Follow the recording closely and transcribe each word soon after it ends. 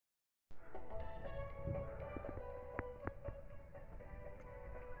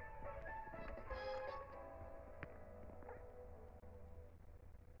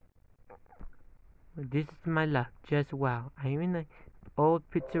This is my luck. Just wow. I'm in an old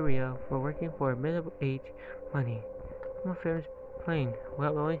pizzeria for working for middle-aged money. My famous plane.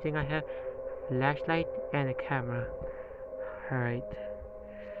 Well, the only thing I have, flashlight and a camera. Alright.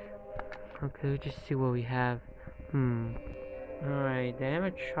 Okay, let's just see what we have. Alright, the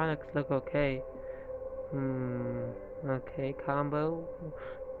animatronics look okay. Okay, combo.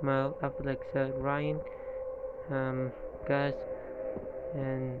 Mo, Alexa, Ryan, Gus,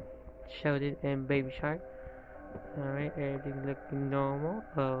 and Sheldon and Baby Shark. Alright, everything looking normal.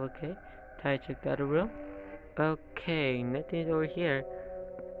 Oh, okay. Time to check the other room. Okay, nothing's over here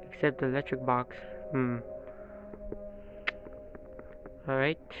except the electric box.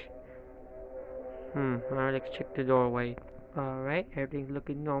 Alright. Alright, let's check the doorway. Alright, everything's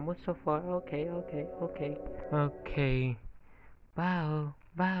looking normal so far. Okay. Okay. Wow.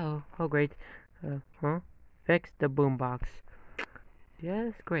 Oh, great. Fix the boombox. Yeah,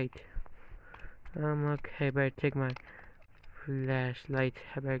 that's great. Okay, better take my flashlight.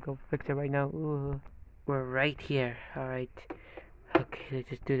 I better go fix it right now. Ooh. We're right here. Alright. Okay, let's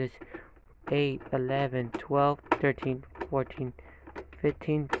just do this. 8, 11, 12, 13, 14,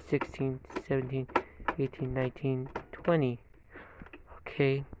 15, 16, 17, 18, 19, 20.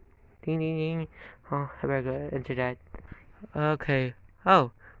 Okay. Ding ding ding. Oh, I better go enter that. Okay.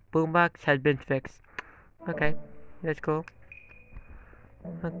 Oh, boombox has been fixed. Okay, that's cool.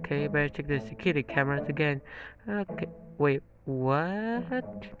 Okay, better check the security cameras again. Okay, wait, what?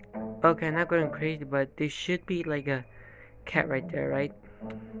 Okay, I'm not going crazy, but there should be like a cat right there, right?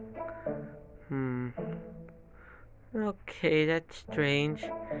 Okay, that's strange.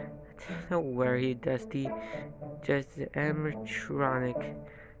 Don't worry, Dusty. Just the animatronic.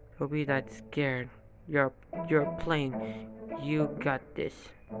 Don't be that scared. You're plain. You got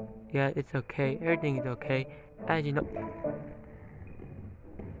this. Yeah, it's okay. Everything is okay. As you know.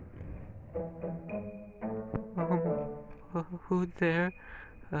 Who's there?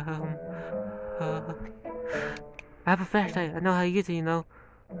 I have a flashlight. I know how to use it, you know.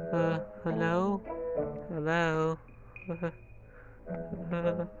 Hello? Hello?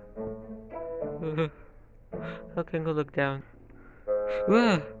 Okay, go look down.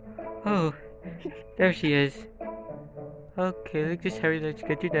 Whoa! Oh, there she is. Okay, let's just hurry, let's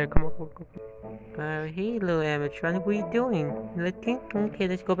get you there. Come on. Hey, little animatronic, what are you doing? Looking? Okay,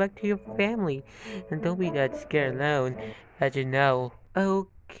 let's go back to your family. And don't be that scared alone, as you know.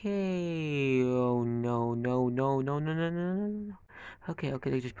 Okay. Oh, no. Okay,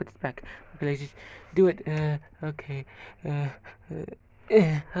 let's just put this back. Okay, let's just do it. Okay.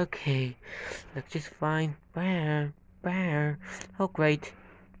 Okay. Looks just fine. Oh, great.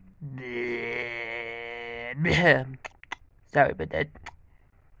 Sorry about that.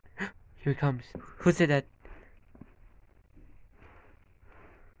 Here he comes. Who said that?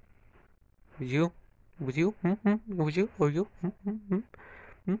 Was you? Was you? Was you? Or you?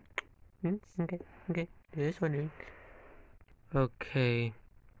 Okay. Just wondering. Okay.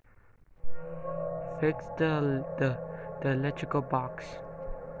 Fix the electrical box.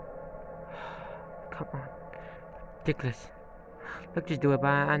 Come on. Ridiculous. Let's just do it, but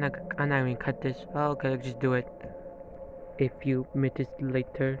I'm not even cut this. Okay, let's just do it. A few minutes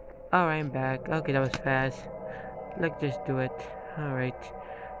later. Alright, I'm back. Okay, that was fast. Let's just do it. Alright.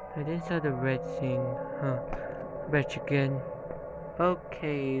 I didn't saw the red thing. Bet you again.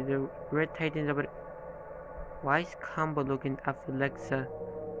 Okay, the red tightens over. Why is Combo looking at Alexa?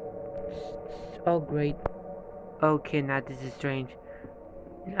 Oh, great. Okay, now this is strange.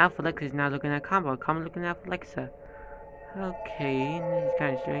 Alpha Alexa is now looking at Combo. Combo looking at Alexa. Okay, this is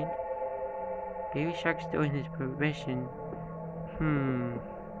kind of strange. Baby Shark's still in his probation.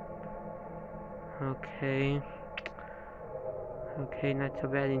 Okay. Okay, not so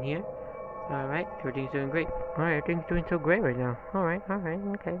bad in here. Alright, everything's doing great. Alright, everything's doing so great right now. Alright,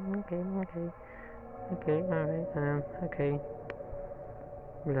 okay. Okay, alright, okay.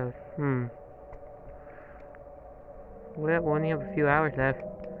 What else? Well, we only have a few hours left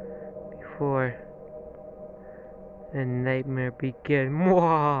before the nightmare begins.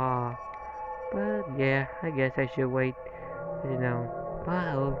 Mwah! But yeah, I guess I should wait. You know.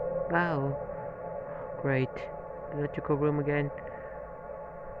 Wow. Great. Electrical room again.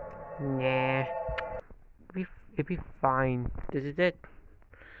 Nah. It'd be fine. This is it.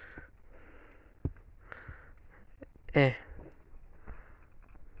 But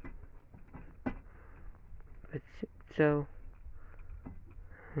so.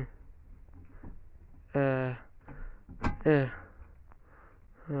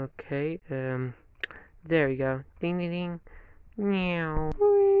 Okay. There we go. Ding ding ding. Meow.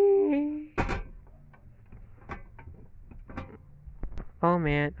 Oh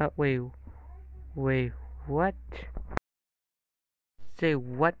man. Wait. Wait, what? Say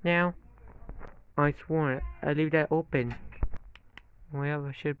what now? I sworn I leave that open. Well,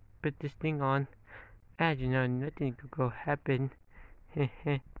 I should put this thing on. As you know, nothing could go happen.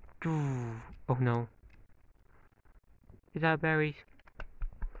 Oh no. Is that berries?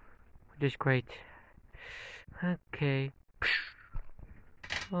 Just great. Okay.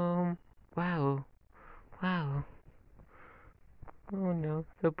 Wow. Wow. Oh no,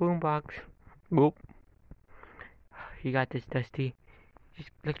 the boombox. Whoop. You got this, Dusty.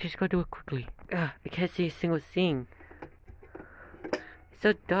 Let's just go do it quickly. I can't see a single thing. It's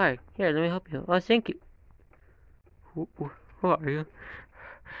so dark. Here, let me help you. Oh, thank you. Who are you?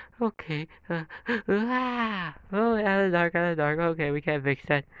 Okay. Oh, out of the dark, out of the dark. Okay, we can't fix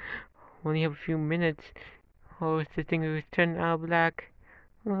that. Only have a few minutes. Oh, it's the thing was turned out black.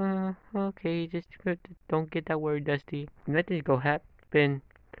 Okay, just don't get that worried, Dusty. Nothing's gonna happen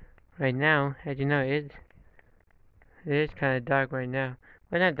right now. As you know, it is kind of dark right now.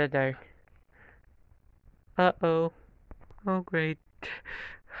 But not that dark. Uh-oh. Oh, great.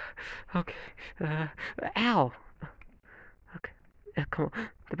 Okay. Ow! Okay. Come on.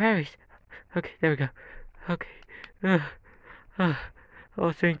 The berries. Okay, there we go. Okay.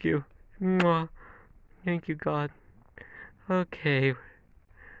 Oh, thank you. Mwah. Thank you, God. Okay.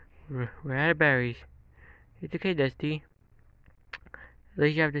 We're out of berries. It's okay, Dusty. At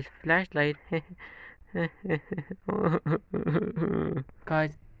least you have this flashlight.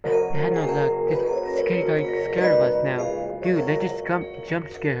 Guys, I had no luck. This security guard scared of us now. Dude, let's just jump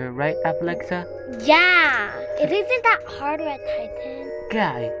scare her, right, Alexa? Yeah, it isn't that hard, Red Titan.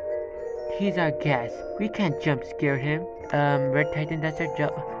 Guy, he's our guest. We can't jump scare him. Red Titan, that's our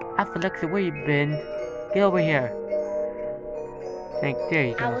job. Alexa, where you been? Get over here. There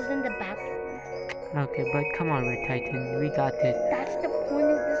you go. I was in the bathroom. Okay, but come on, Red Titan, we got this. That's the point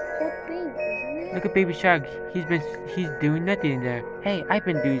of this whole thing, isn't it? Look at Baby Shark. He's doing nothing there. Hey, I've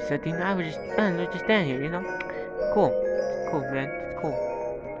been doing something. I was just stand here, you know. Cool, man. It's cool.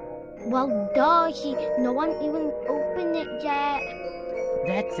 Well, duh. No one even opened it yet.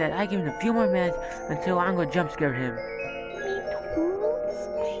 That's it. I give him a few more minutes until I'm gonna jump scare him. Me tools,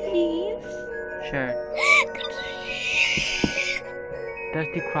 please. Sure.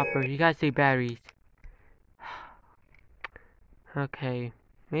 Dusty Cropper, you gotta say batteries. Okay.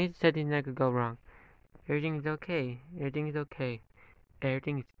 Maybe something that could go wrong. Everything is okay. Everything is okay.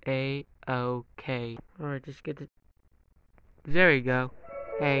 Everything is A-OK. Alright, just get it. There we go.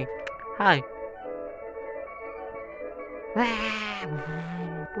 Hey. Hi.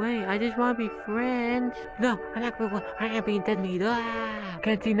 Wait, I just want to be friends. No, I'm not being dead meat.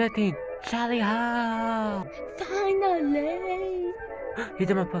 Can't see nothing. Charlie ho! Finally. He's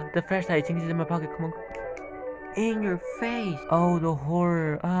in the flashlight. I think he's in my pocket. Come on. In your face. Oh, the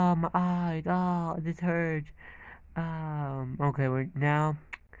horror. Oh, my eyes. Oh, this hurts. Okay, now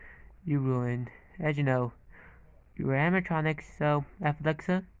you ruined. As you know, you were animatronics, so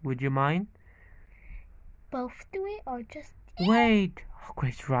Alexa, would you mind? Both do it or just... Wait! Oh,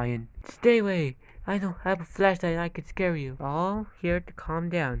 Grace Ryan. Stay away! I don't have a flashlight, I could scare you. All here to calm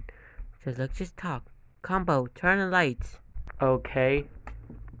down. So let's just talk. Combo, turn the lights. Okay.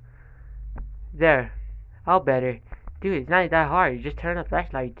 There. All better. Dude, it's not that hard. You just turn the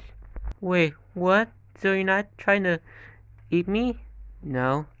flashlights. Wait, what? So you're not trying to eat me?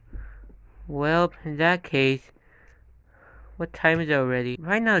 No. Well, in that case, what time is it already?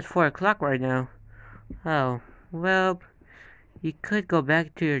 Right now it's 4 o'clock right now. Oh, well, you could go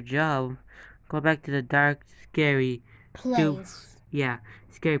back to your job. Go back to the dark, scary place.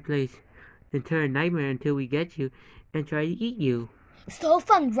 Scary place. Then turn a nightmare until we get you and try to eat you. So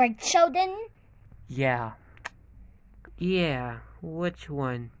fun, right, Sheldon? Yeah. Yeah, which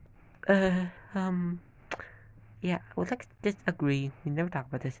one? Yeah, well, let's just agree. We never talk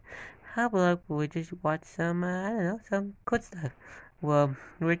about this. How about we just watch some, I don't know, some good stuff. Well,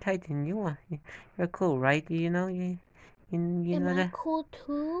 we're Titan. You're cool, right? You know, you know Am I that? cool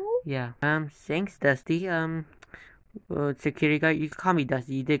too? Yeah. Thanks, Dusty. Security guard, you can call me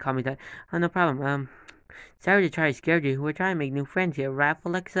Dusty. You did call me that. No problem. Sorry to try to scare you. We're trying to make new friends here, right,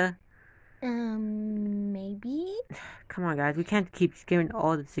 Alexa? Maybe? Come on, guys. We can't keep scaring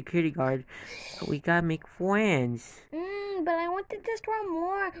all the security guards. We gotta make friends. But I want to destroy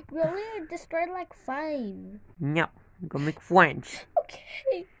more. We only destroyed like 5. No. We're gonna make friends.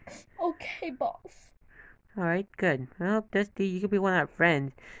 Okay. Okay, boss. Alright, good. Well, Dusty, you could be one of our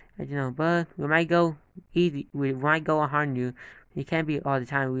friends. As you know, but we might go easy. We might go harm you. You can't be all the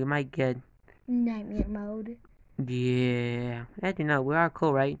time. We might get nightmare mode. Yeah. As you know, we are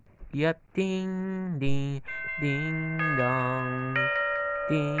cool, right? Yep. Ding, ding, ding, dong.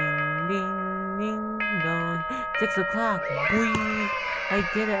 Ding, ding, Ding dong. 6 o'clock. Boy. I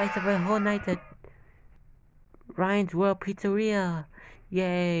did it. I spent a whole night at Ryan's World Pizzeria.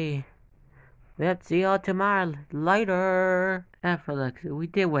 Yay. Let's see y'all tomorrow. Later. Felix, we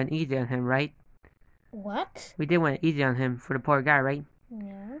did one easy on him, right? What? We did one easy on him for the poor guy, right?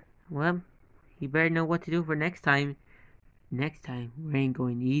 Yeah. Well, he better know what to do for next time. Next time, we ain't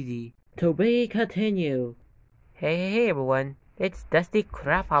going easy. To be continued. Hey, everyone. It's Dusty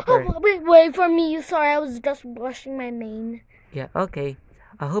Crabhopper. Oh, wait for me. Sorry, I was just brushing my mane. Yeah, okay.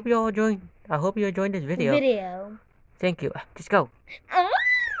 I hope you enjoyed this video. Thank you. Just go.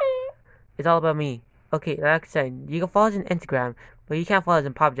 It's all about me. Okay, like I said, you can follow us on Instagram, but you can't follow us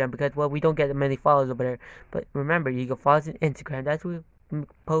on PopJam because, well, we don't get many followers over there. But remember, you can follow us on Instagram. That's where we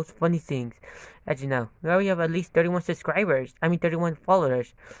post funny things. As you know, we already have at least 31 subscribers. 31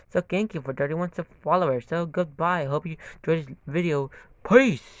 followers. So thank you for 31 followers. So goodbye. Hope you enjoyed this video.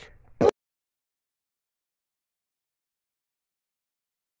 Peace!